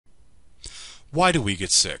Why do we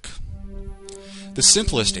get sick? The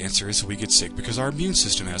simplest answer is we get sick because our immune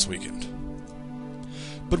system has weakened.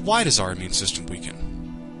 But why does our immune system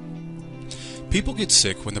weaken? People get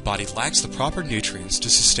sick when the body lacks the proper nutrients to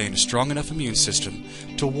sustain a strong enough immune system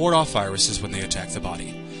to ward off viruses when they attack the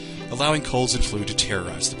body, allowing colds and flu to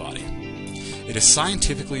terrorize the body. It is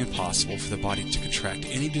scientifically impossible for the body to contract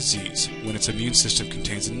any disease when its immune system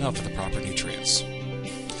contains enough of the proper nutrients.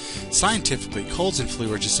 Scientifically, colds and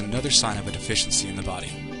flu are just another sign of a deficiency in the body,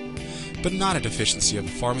 but not a deficiency of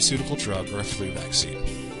a pharmaceutical drug or a flu vaccine.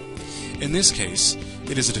 In this case,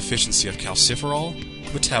 it is a deficiency of calciferol,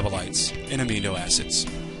 metabolites, and amino acids.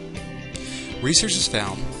 Research has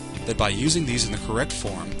found that by using these in the correct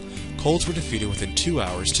form, colds were defeated within 2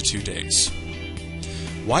 hours to 2 days.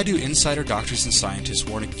 Why do insider doctors and scientists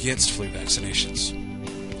warn against flu vaccinations?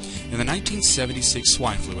 In the 1976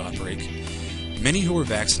 swine flu outbreak, many who were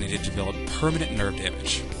vaccinated developed permanent nerve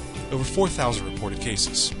damage, over 4,000 reported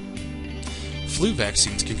cases. Flu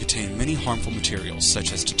vaccines can contain many harmful materials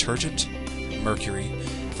such as detergent, mercury,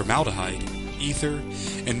 formaldehyde, ether,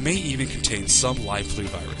 and may even contain some live flu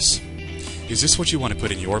virus. Is this what you want to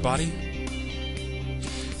put in your body?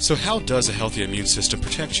 So how does a healthy immune system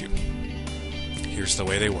protect you? Here's the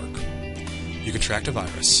way they work. You contract a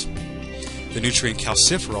virus. The nutrient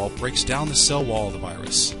calciferol breaks down the cell wall of the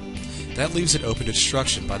virus. That leaves it open to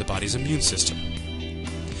destruction by the body's immune system.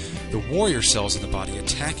 The warrior cells in the body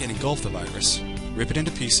attack and engulf the virus, rip it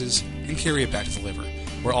into pieces, and carry it back to the liver,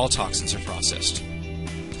 where all toxins are processed.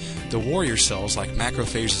 The warrior cells, like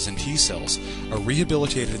macrophages and T cells, are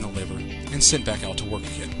rehabilitated in the liver and sent back out to work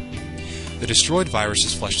again. The destroyed virus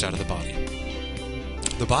is flushed out of the body.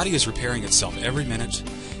 The body is repairing itself every minute,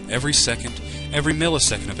 every second, every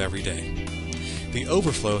millisecond of every day. The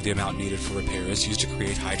overflow of the amount needed for repair is used to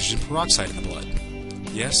create hydrogen peroxide in the blood.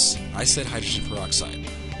 Yes, I said hydrogen peroxide.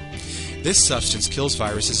 This substance kills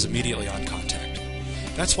viruses immediately on contact.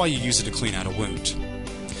 That's why you use it to clean out a wound.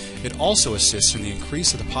 It also assists in the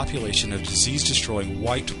increase of the population of disease-destroying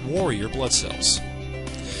white warrior blood cells.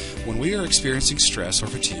 When we are experiencing stress or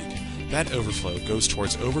fatigue, that overflow goes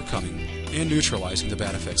towards overcoming and neutralizing the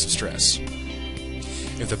bad effects of stress.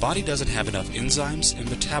 If the body doesn't have enough enzymes and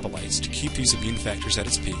metabolites to keep these immune factors at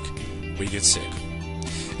its peak, we get sick.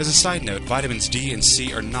 As a side note, vitamins D and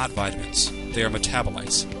C are not vitamins. They are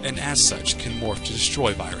metabolites, and as such can morph to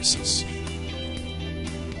destroy viruses.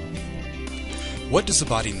 What does the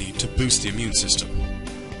body need to boost the immune system?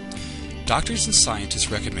 Doctors and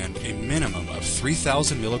scientists recommend a minimum of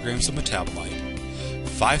 3,000 milligrams of metabolite,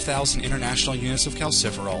 5,000 international units of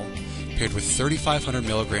calciferol, paired with 3,500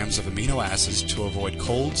 milligrams of amino acids to avoid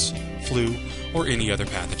colds, flu, or any other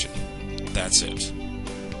pathogen. That's it.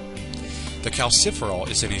 The calciferol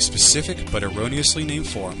is in a specific but erroneously named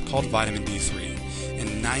form called vitamin D3,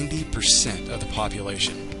 and 90% of the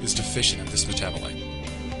population is deficient of this metabolite.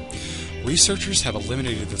 Researchers have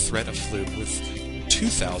eliminated the threat of flu with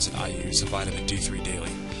 2,000 IUs of vitamin D3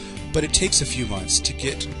 daily, but it takes a few months to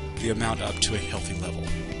get the amount up to a healthy level.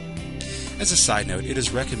 As a side note, it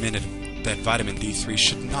is recommended that vitamin D3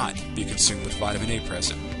 should not be consumed with vitamin A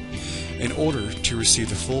present in order to receive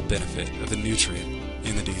the full benefit of the nutrient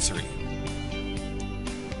in the D3.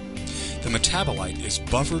 The metabolite is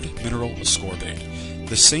buffered mineral ascorbate,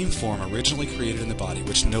 the same form originally created in the body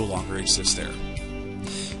which no longer exists there.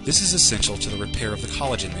 This is essential to the repair of the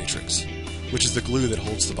collagen matrix, which is the glue that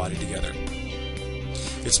holds the body together.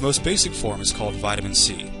 Its most basic form is called vitamin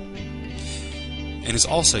C, and is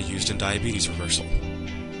also used in diabetes reversal.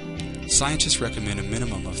 Scientists recommend a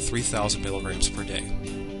minimum of 3,000 milligrams per day.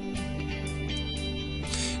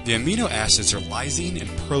 The amino acids are lysine and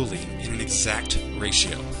proline in an exact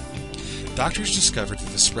ratio. Doctors discovered that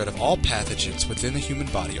the spread of all pathogens within the human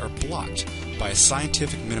body are blocked by a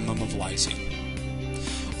scientific minimum of lysine.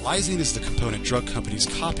 Lysine is the component drug companies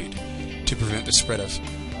copied to prevent the spread of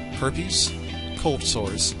herpes, cold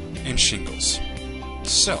sores, and shingles.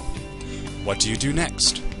 So, what do you do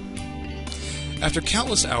next? After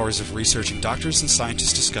countless hours of researching doctors and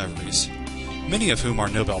scientists' discoveries, many of whom are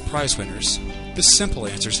Nobel Prize winners, the simple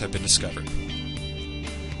answers have been discovered.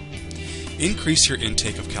 Increase your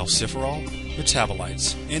intake of calciferol,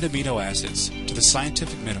 metabolites, and amino acids to the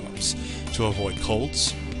scientific minimums to avoid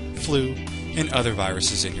colds, flu, and other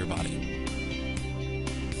viruses in your body.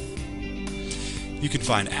 You can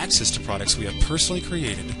find access to products we have personally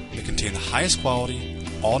created that contain the highest quality,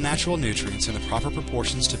 all natural nutrients in the proper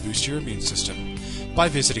proportions to boost your immune system by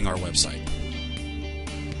visiting our website.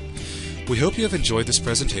 We hope you have enjoyed this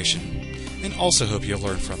presentation and also hope you have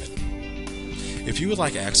learned from it. If you would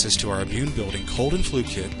like access to our immune building cold and flu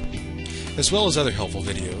kit, as well as other helpful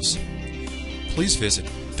videos, please visit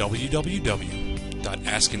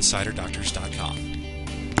www.askinsiderdoctors.com.